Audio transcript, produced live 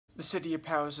The city of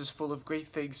Paris is full of great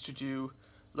things to do,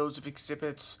 loads of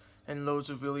exhibits, and loads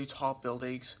of really tall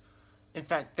buildings. In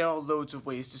fact, there are loads of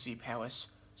ways to see Paris,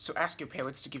 so ask your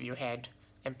parents to give you a hand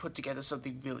and put together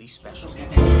something really special.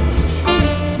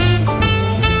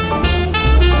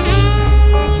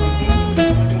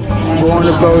 We're on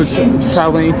a boat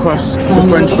traveling across the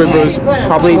French rivers,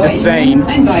 probably the Seine,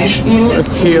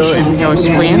 here in Paris,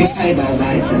 France.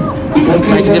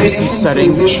 Magnificent setting,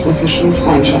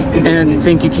 and I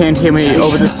think you can't hear me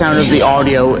over the sound of the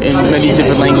audio in many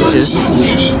different languages.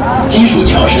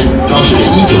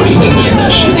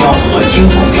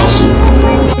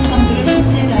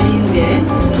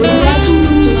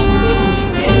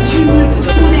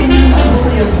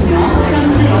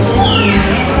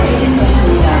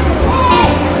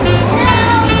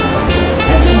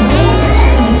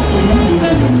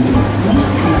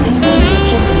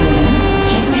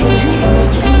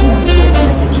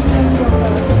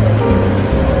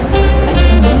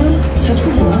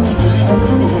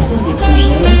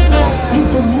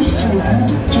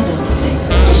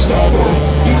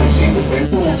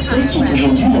 Qui est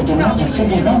aujourd'hui la demeure du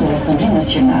président de l'Assemblée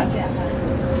nationale.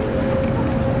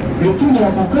 Le pont de la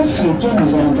Concorde sur lequel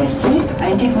nous allons passer a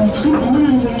été construit pendant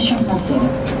la Révolution française.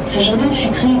 Ce jardin fut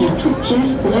créé de toutes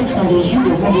pièces pour être un des lieux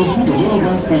de rendez-vous de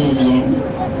l'élégance parisienne.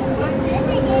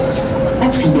 À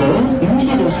tribord, le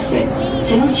musée d'Orsay.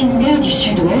 C'est l'ancienne gare du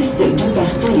sud-ouest d'où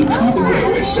partaient les trains.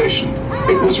 Railway station.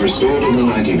 It was restored in the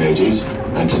 1980s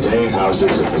and today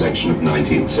houses a collection of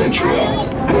 19th century art.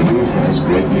 The Louvre has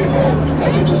greatly evolved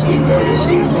as it has been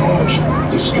variously enlarged,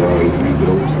 destroyed,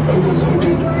 rebuilt,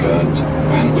 overloaded, burnt,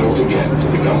 and built again to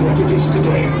become what it is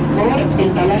today.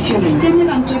 세미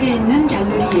남쪽에 있는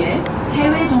갤러리에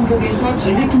해외 정복에서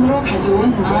전리품으로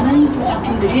가져온 많은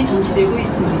소작품들이 전시되고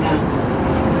있습니다.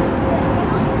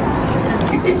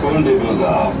 École des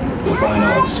Beaux-Arts, the Fine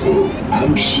Arts School,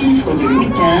 and Chiffre de Louis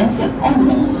XV en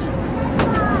bronze.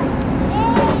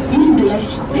 Île de la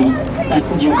Cité, parce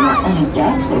du roi Henri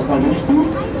IV, roi de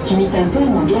France, qui mit un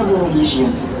terme aux guerres de religion.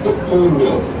 the Pont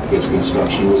Neuf. Its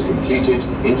construction was completed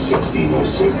in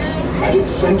 1606. At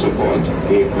its center point,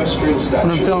 the equestrian statue.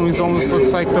 When I'm filming, it almost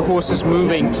looks like the horse is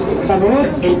moving. Por favor,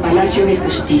 el Palacio de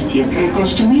Justicia,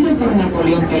 reconstruido por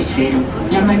Napoleón III.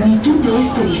 La magnitud de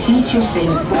este edificio se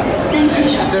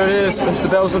There it is, the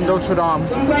bells of Notre Dame.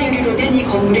 돌과 유리로 된 이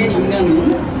건물의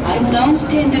정면은 아름다운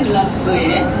스테인드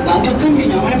글라스의 완벽한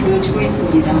균형을 보여주고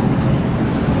있습니다.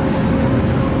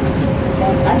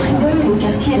 À tribord, le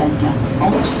quartier latin,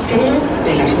 en cero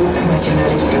de las rutas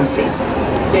nacionales francesas.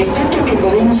 La estatua que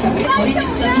podemos abrir. 거리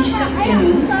측정이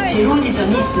시작되는 제로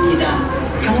지점이 있습니다.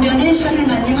 강변에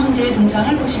샤를마니 황제의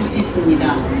동상을 보실 수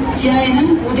있습니다.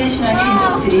 지하에는 고대 신앙의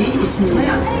흔적들이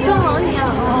있습니다.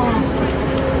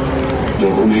 The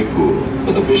Homecourt,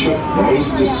 but the bishop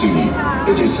raised to see.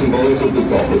 It is symbolic of the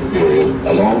Gothic period,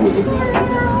 along with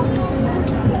the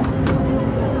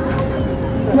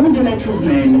Pont de la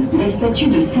Tournelle, la statue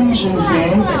de Sainte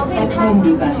Geneviève, patronne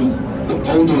de Paris. The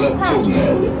Pont de la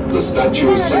Tournelle, the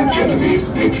statue of Saint Genevieve,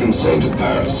 patron saint of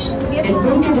Paris. El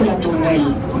Ponte de la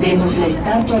Tournelle, vemos la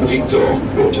estatua Victor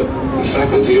Porter, the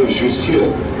faculty of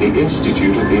Jussieu, the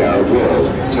Institute of the Arab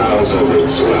World, towers over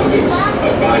its surroundings,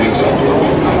 a fine example of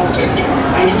modern architecture.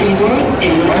 A estribor,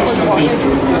 el Louvre San Vito,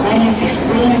 varias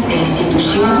escuelas e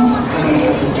instituciones como la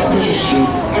Facultad de Jussieu.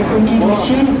 A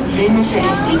continuación, vemos el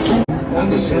Instituto And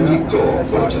the Saint Victor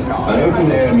Porter, an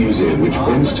open-air museum which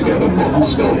brings together modern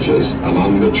sculptures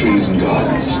among the trees and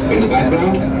gardens. In the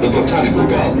background, the Botanical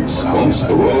Gardens, once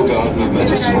the Royal Garden of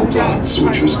Medicinal Plants,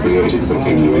 which was created for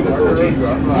King Louis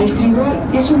XIV. El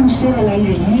estribor es un museo al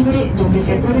aire libre donde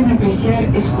se pueden apreciar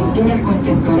esculturas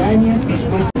contemporáneas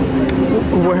expuestas.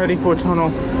 We're heading for a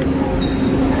tunnel.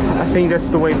 I think that's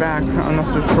the way back. I'm not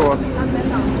so sure.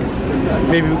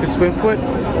 Maybe we could swim for it,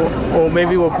 or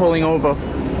maybe we're pulling over.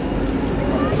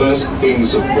 First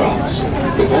kings of France,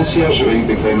 the conciergerie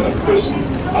became a prison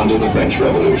under the French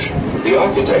Revolution. The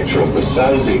architecture of the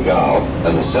Salle des Gardes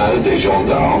and the Salle des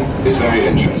Gendarmes is very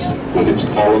interesting, with its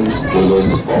columns,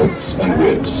 pillars, vaults, and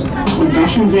ribs. Und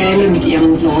Waffensäle mit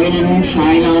ihren Säulen,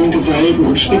 Pfeilern, Gewölben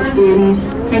und Spitzbögen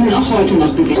können auch heute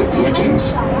noch besichtigt werden.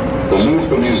 Greetings. The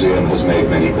Louvre Museum has made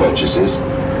many purchases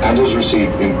and has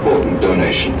received important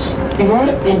donations.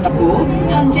 그리고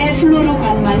현재 플로로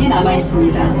관만이 남아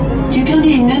있습니다. 뒤편에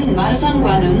있는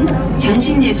마르산관은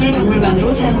장식예술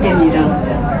박물관으로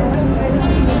사용됩니다.